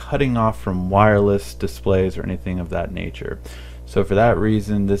kind of cutting off from wireless displays or anything of that nature. So for that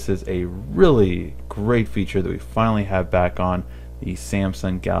reason, this is a really great feature that we finally have back on the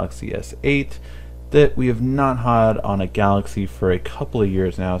Samsung Galaxy S8 that we have not had on a Galaxy for a couple of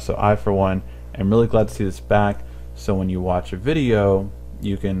years now. So I, for one, am really glad to see this back, so when you watch a video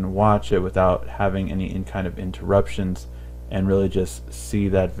you can watch it without having any kind of interruptions and really just see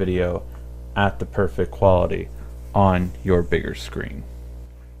that video at the perfect quality on your bigger screen.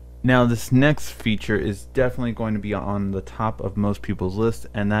 Now, this next feature is definitely going to be on the top of most people's list,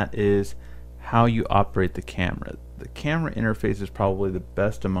 and that is how you operate the camera. The camera interface is probably the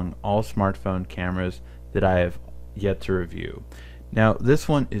best among all smartphone cameras that I have yet to review. Now, this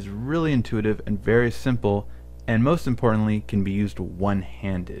one is really intuitive and very simple, and most importantly can be used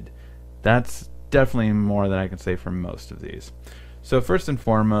one-handed. That's definitely more than I can say for most of these. So first and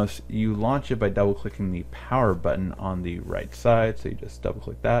foremost, you launch it by double clicking the power button on the right side. So you just double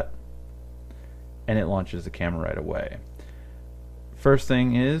click that and it launches the camera right away. First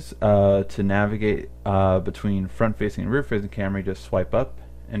thing is to navigate between front facing and rear facing camera, you just swipe up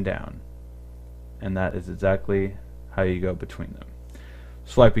and down, and that is exactly how you go between them.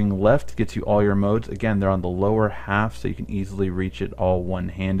 Swiping left gets you all your modes. Again, they're on the lower half, so you can easily reach it all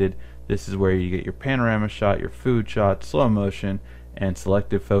one-handed. This is where you get your panorama shot, your food shot, slow motion, and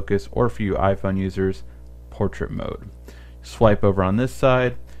selective focus, or for you iPhone users, portrait mode. Swipe over on this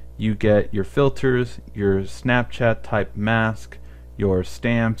side, you get your filters, your Snapchat type mask, your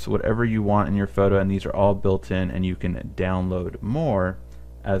stamps, whatever you want in your photo, and these are all built in, and you can download more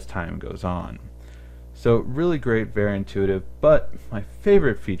as time goes on. So really great, very intuitive, but my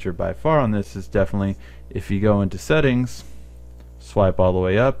favorite feature by far on this is definitely if you go into settings, swipe all the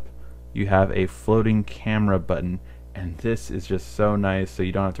way up, you have a floating camera button, and this is just so nice, so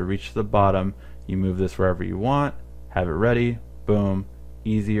you don't have to reach to the bottom. You move this wherever you want, have it ready, boom,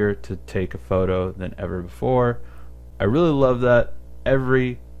 easier to take a photo than ever before. I really love that.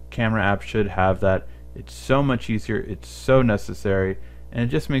 Every camera app should have that. It's so much easier, it's so necessary, and it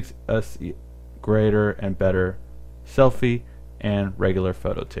just makes us greater and better selfie and regular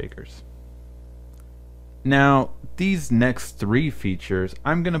photo takers. Now, these next three features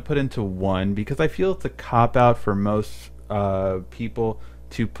I'm going to put into one because I feel it's a cop-out for most people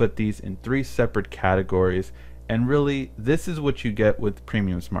to put these in three separate categories, and really this is what you get with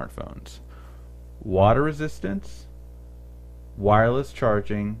premium smartphones: water resistance, wireless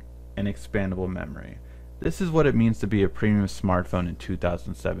charging, and expandable memory. This is what it means to be a premium smartphone in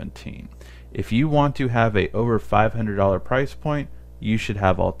 2017. If you want to have a over $500 price point, you should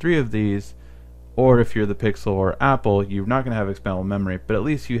have all three of these. Or if you're the Pixel or Apple, you're not going to have expandable memory, but at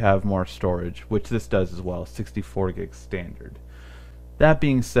least you have more storage, which this does as well, 64 gig standard. That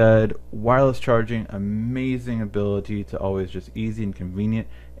being said, wireless charging, amazing ability to always just easy and convenient,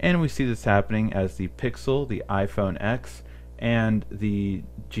 and we see this happening as the Pixel, the iPhone X, and the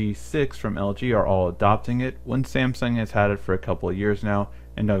G6 from LG are all adopting it, when Samsung has had it for a couple of years now,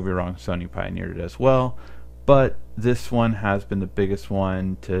 and don't get me wrong, Sony pioneered it as well. But this one has been the biggest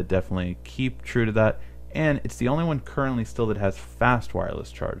one to definitely keep true to that, and it's the only one currently still that has fast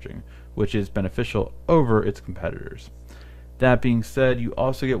wireless charging, which is beneficial over its competitors. That being said, you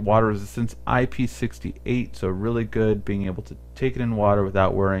also get water resistance IP68, so really good being able to take it in water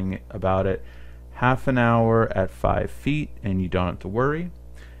without worrying about it. Half an hour at 5 feet and you don't have to worry.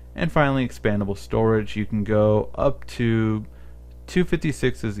 And finally, expandable storage. You can go up to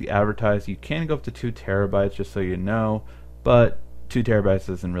 256 is the advertised. You can go up to 2 terabytes, just so you know, but 2 terabytes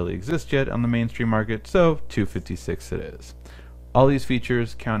doesn't really exist yet on the mainstream market, so 256 it is. All these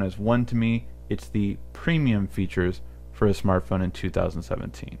features count as one to me. It's the premium features for a smartphone in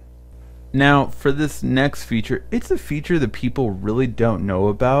 2017. Now, for this next feature, it's a feature that people really don't know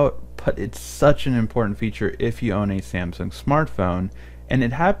about, but it's such an important feature if you own a Samsung smartphone, and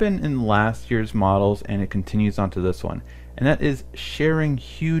it happened in last year's models and it continues onto this one, and that is sharing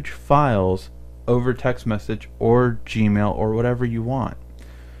huge files over text message or Gmail or whatever you want.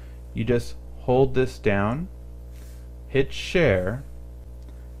 You just hold this down, hit share,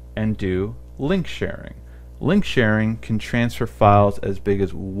 and do link sharing. Link sharing can transfer files as big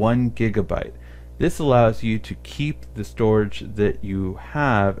as 1 gigabyte. This allows you to keep the storage that you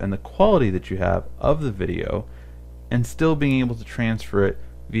have and the quality that you have of the video and still being able to transfer it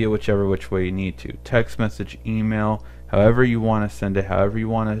via which way you need to. Text message, email, however you want to send it, however you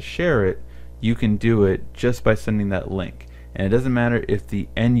want to share it, you can do it just by sending that link. And it doesn't matter if the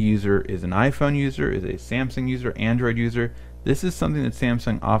end user is an iPhone user, is a Samsung user, Android user. This is something that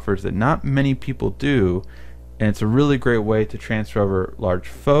Samsung offers that not many people do, and it's a really great way to transfer over large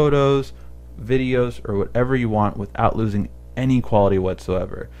photos, videos, or whatever you want without losing any quality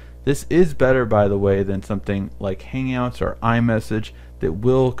whatsoever. This is better, by the way, than something like Hangouts or iMessage that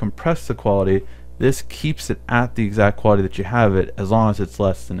will compress the quality. This keeps it at the exact quality that you have it, as long as it's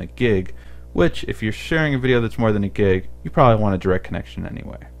less than a gig, which if you're sharing a video that's more than a gig, you probably want a direct connection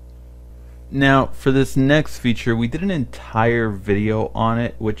anyway. Now for this next feature, we did an entire video on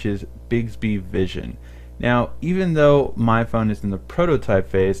it, which is Bixby Vision. Now, even though my phone is in the prototype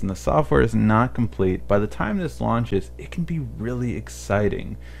phase and the software is not complete, by the time this launches, it can be really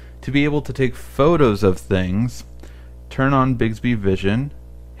exciting to be able to take photos of things, turn on Bixby Vision,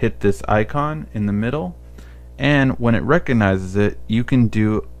 hit this icon in the middle, and when it recognizes it, you can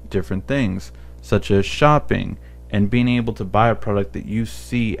do different things, such as shopping and being able to buy a product that you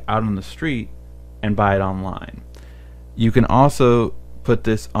see out on the street and buy it online. You can also put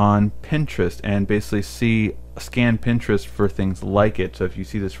this on Pinterest and basically scan Pinterest for things like it. So if you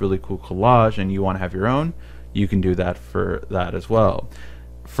see this really cool collage and you want to have your own, you can do that for that as well.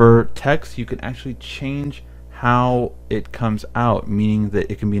 For text, you can actually change how it comes out, meaning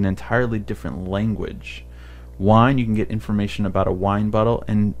that it can be an entirely different language. Wine, you can get information about a wine bottle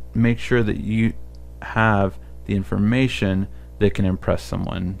and make sure that you have the information that can impress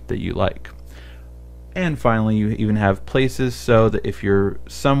someone that you like. And finally, you even have places, so that if you're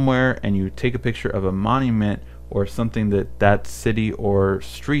somewhere and you take a picture of a monument or something that that city or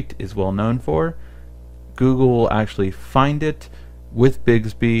street is well known for, Google will actually find it with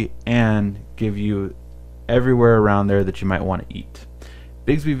Bixby and give you everywhere around there that you might want to eat.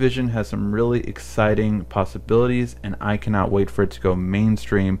 Bixby Vision has some really exciting possibilities, and I cannot wait for it to go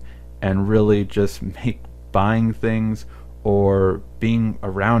mainstream and really just make buying things or being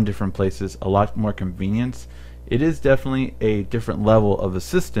around different places a lot more convenience. It is definitely a different level of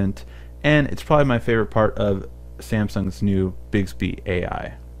assistant, and it's probably my favorite part of Samsung's new Bixby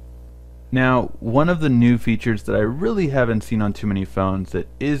AI. Now, one of the new features that I really haven't seen on too many phones that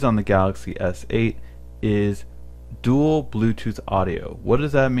is on the Galaxy S8 is dual Bluetooth audio. What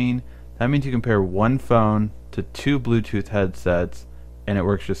does that mean? That means you compare one phone to 2 Bluetooth headsets and it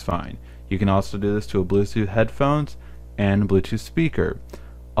works just fine. You can also do this to a Bluetooth headphones and a Bluetooth speaker.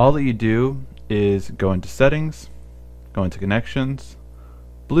 All that you do is go into settings, go into connections,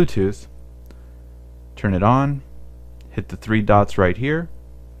 Bluetooth, turn it on, hit the 3 dots right here,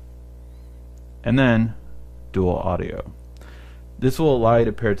 and then dual audio. This will allow you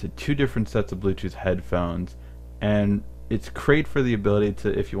to pair to 2 different sets of Bluetooth headphones, and it's great for the ability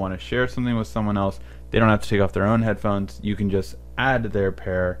to, if you want to share something with someone else, they don't have to take off their own headphones. You can just add their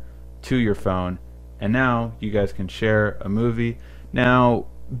pair to your phone, and now you guys can share a movie. Now,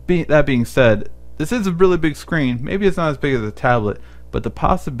 that being said, this is a really big screen. Maybe it's not as big as a tablet, but the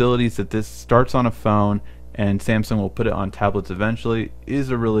possibilities that this starts on a phone and Samsung will put it on tablets eventually is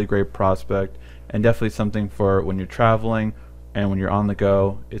a really great prospect, and definitely something for when you're traveling and when you're on the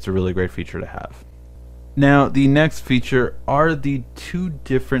go. It's a really great feature to have. Now, the next feature are the 2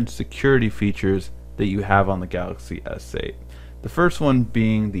 different security features that you have on the Galaxy S8. The first one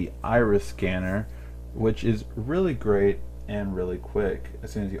being the iris scanner, which is really great and really quick.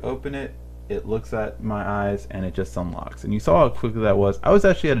 As soon as you open it, it looks at my eyes and it just unlocks. And you saw how quickly that was. I was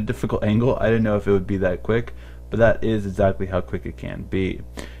actually at a difficult angle. I didn't know if it would be that quick, but that is exactly how quick it can be.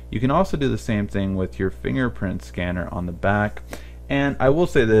 You can also do the same thing with your fingerprint scanner on the back. And I will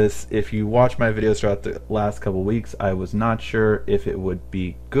say this, if you watch my videos throughout the last couple weeks, I was not sure if it would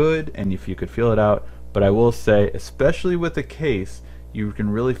be good and if you could feel it out, but I will say, especially with the case, you can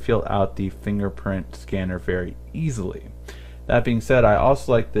really feel out the fingerprint scanner very easily. That being said, I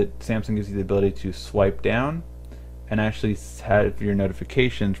also like that Samsung gives you the ability to swipe down and actually have your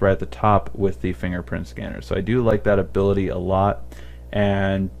notifications right at the top with the fingerprint scanner. So I do like that ability a lot,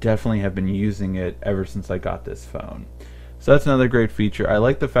 and definitely have been using it ever since I got this phone. So that's another great feature. I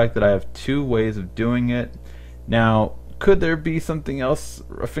like the fact that I have 2 ways of doing it. Now, could there be something else,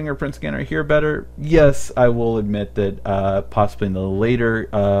 a fingerprint scanner here better? Yes, I will admit that possibly in the later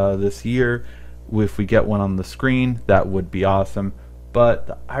this year, if we get one on the screen, that would be awesome. But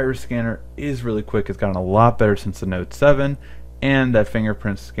the iris scanner is really quick. It's gotten a lot better since the Note 7, and that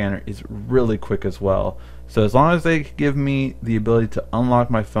fingerprint scanner is really quick as well. So as long as they give me the ability to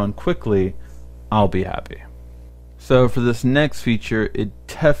unlock my phone quickly, I'll be happy. So for this next feature, it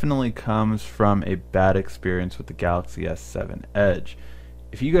definitely comes from a bad experience with the Galaxy S7 Edge.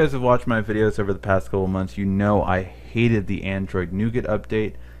 If you guys have watched my videos over the past couple months, you know I hated the Android Nougat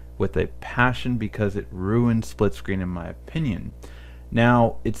update with a passion because it ruined split screen in my opinion.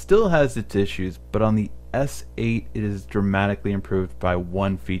 Now, it still has its issues, but on the S8 it is dramatically improved by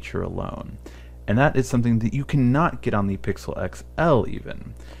one feature alone. And that is something that you cannot get on the Pixel XL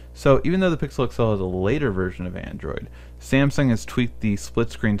even. So even though the Pixel XL is a later version of Android, Samsung has tweaked the split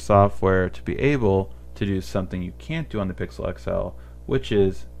screen software to be able to do something you can't do on the Pixel XL, which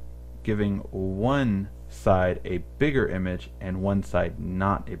is giving one side a bigger image and one side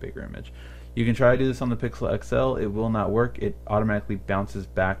not a bigger image. You can try to do this on the Pixel XL, it will not work. It automatically bounces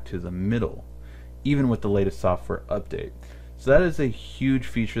back to the middle, even with the latest software update. So that is a huge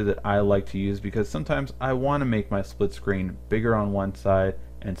feature that I like to use because sometimes I want to make my split screen bigger on one side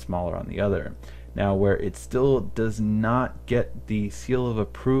and smaller on the other. Now, where it still does not get the seal of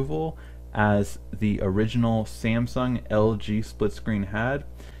approval as the original Samsung LG split screen had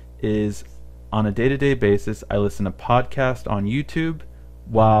is on a day-to-day basis I listen to podcasts on YouTube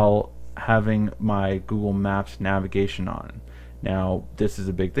while having my Google Maps navigation on. Now this is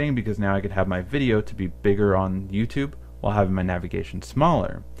a big thing because now I could have my video to be bigger on YouTube while having my navigation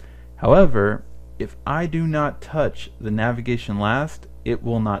smaller. However, if I do not touch the navigation last, it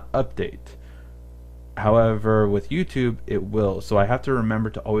will not update. However, with YouTube it will, so I have to remember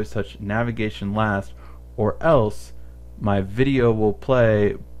to always touch navigation last, or else my video will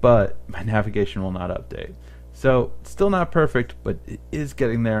play but my navigation will not update. So still not perfect, but it is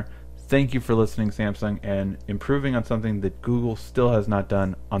getting there. Thank you for listening, Samsung, and improving on something that Google still has not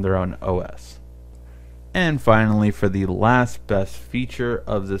done on their own OS. And finally, for the last best feature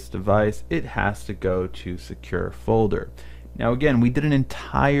of this device, it has to go to Secure Folder. Now again, we did an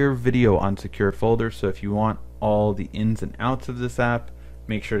entire video on Secure Folder, so if you want all the ins and outs of this app,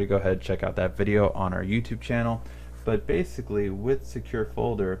 make sure to go ahead and check out that video on our YouTube channel. But basically, with Secure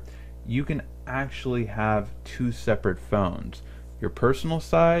Folder, you can actually have two separate phones, your personal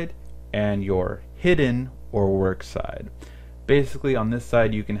side and your hidden or work side. Basically, on this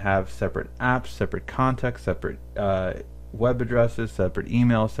side you can have separate apps, separate contacts, separate web addresses, separate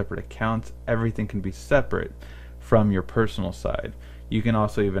emails, separate accounts. Everything can be separate from your personal side. You can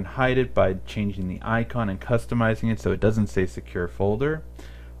also even hide it by changing the icon and customizing it so it doesn't say Secure Folder.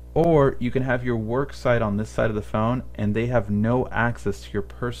 Or you can have your work side on this side of the phone and they have no access to your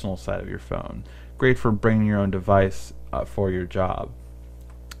personal side of your phone. Great for bringing your own device for your job.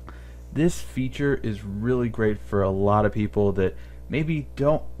 This feature is really great for a lot of people that maybe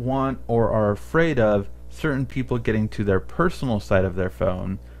don't want or are afraid of certain people getting to their personal side of their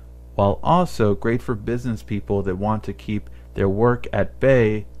phone, while also great for business people that want to keep their work at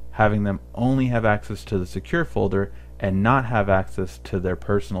bay, having them only have access to the Secure Folder and not have access to their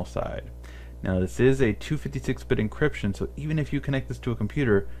personal side. Now this is a 256-bit encryption, so even if you connect this to a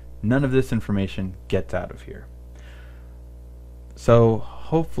computer, none of this information gets out of here. So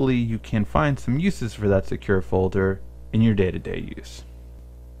hopefully you can find some uses for that Secure Folder in your day-to-day use.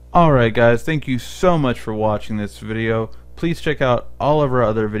 Alright guys, thank you so much for watching this video. Please check out all of our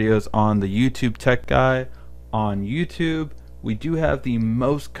other videos on the YouTube Tech Guy. On YouTube, we do have the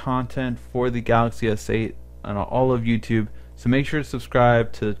most content for the Galaxy S8 on all of YouTube, so make sure to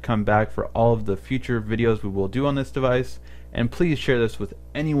subscribe to come back for all of the future videos we will do on this device, and please share this with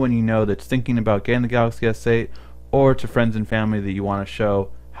anyone you know that's thinking about getting the Galaxy S8, or to friends and family that you want to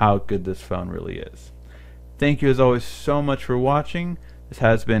show how good this phone really is. Thank you as always so much for watching. This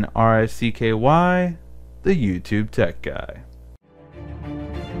has been RICKY, the YouTube Tech Guy.